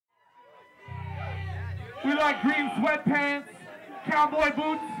We like green sweatpants, cowboy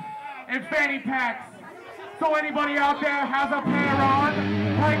boots, and fanny packs. So anybody out there has a pair on,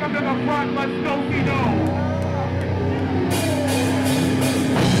 bring them to the front, let's no-see-no.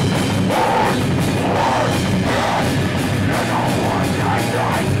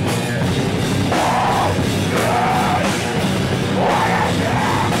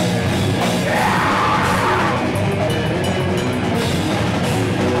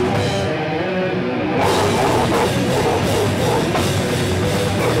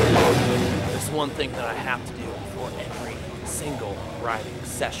 There's one thing that I have to do before every single riding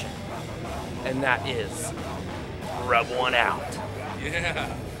session, and that is rub one out.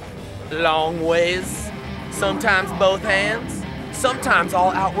 Yeah. Long ways, sometimes both hands, sometimes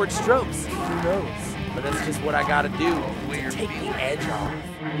all outward strokes. Who knows? But that's just what I gotta do to take the edge off.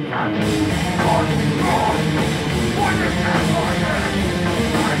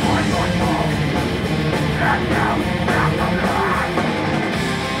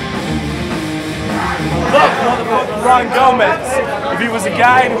 Look, motherfucker, Ron Gomez. If he was a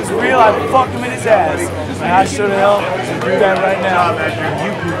guy and it was real, I'd fuck him in his ass. And I sure the hell should do that right now.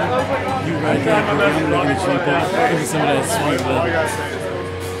 You right there, I'm looking at you, boy. Give me some of that sweet love.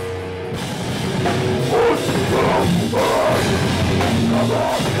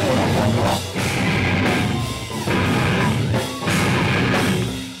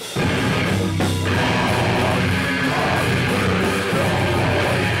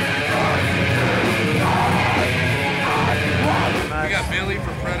 We got Billy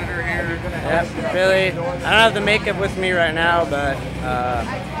from Predator here. Yep, Billy. I don't have the makeup with me right now, but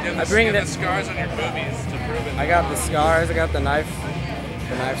I bring the scars on your boobies to prove it. I got the scars. I got the knife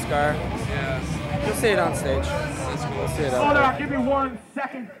scar. Yeah. You'll see it on stage. That's cool. You'll see it Hold out on, give me 1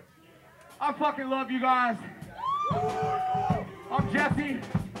 second. I fucking love you guys. I'm Jesse.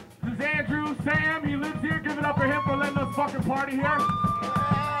 This is Andrew, Sam. He lives here. Give it up for him for letting us fucking party here.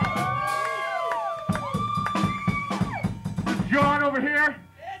 This is John over here.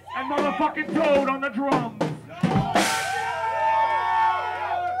 And motherfucking Toad on the drums.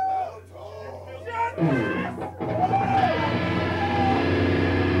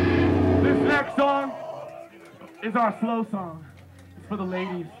 This next song is our slow song. It's for the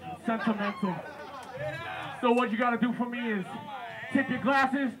ladies. It's sentimental. So what you gotta do for me is tip your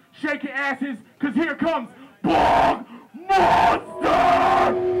glasses, shake your asses, cause here comes Bog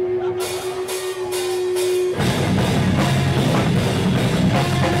Monster!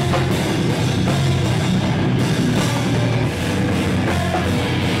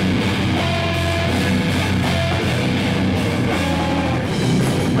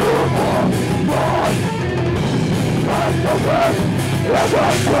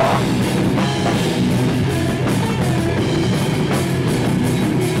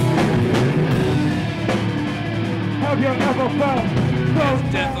 Have you ever felt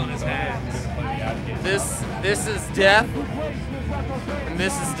Death on his hands. This is death, and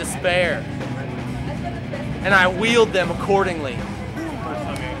this is despair. And I wield them accordingly.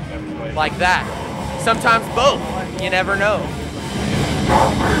 Like that. Sometimes both. You never know.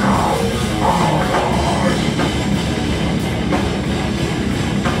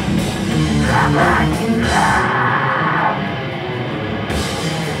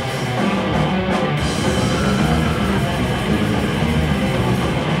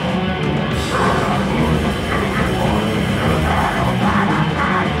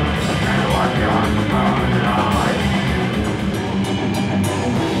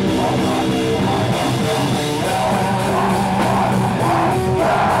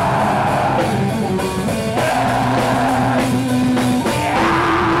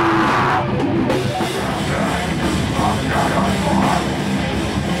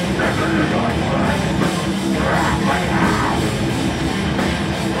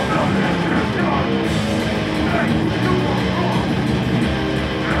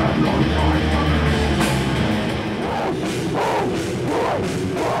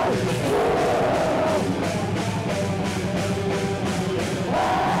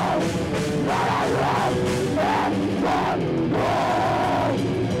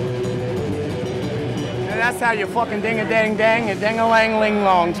 That's how you fucking ding-a-dang-dang and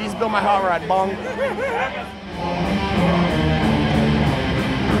ding-a-lang-ling-long. Jesus, build my hot rod, bong.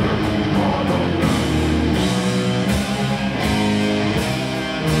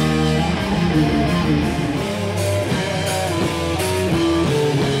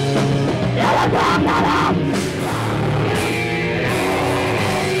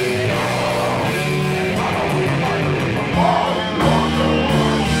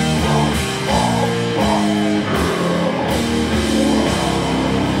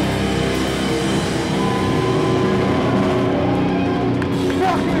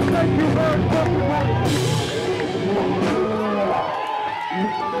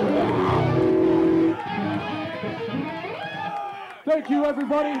 Thank you,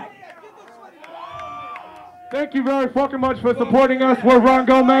 everybody. Thank you very fucking much for supporting us. We're Ron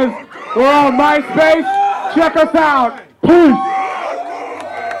Gomez. We're on MySpace. Check us out. Peace.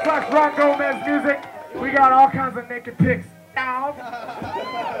 Plus Ron Gomez music. We got all kinds of naked pics. Down.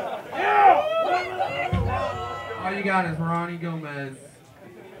 All you got is Ronnie Gomez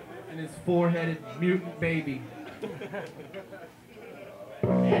and his four-headed mutant baby.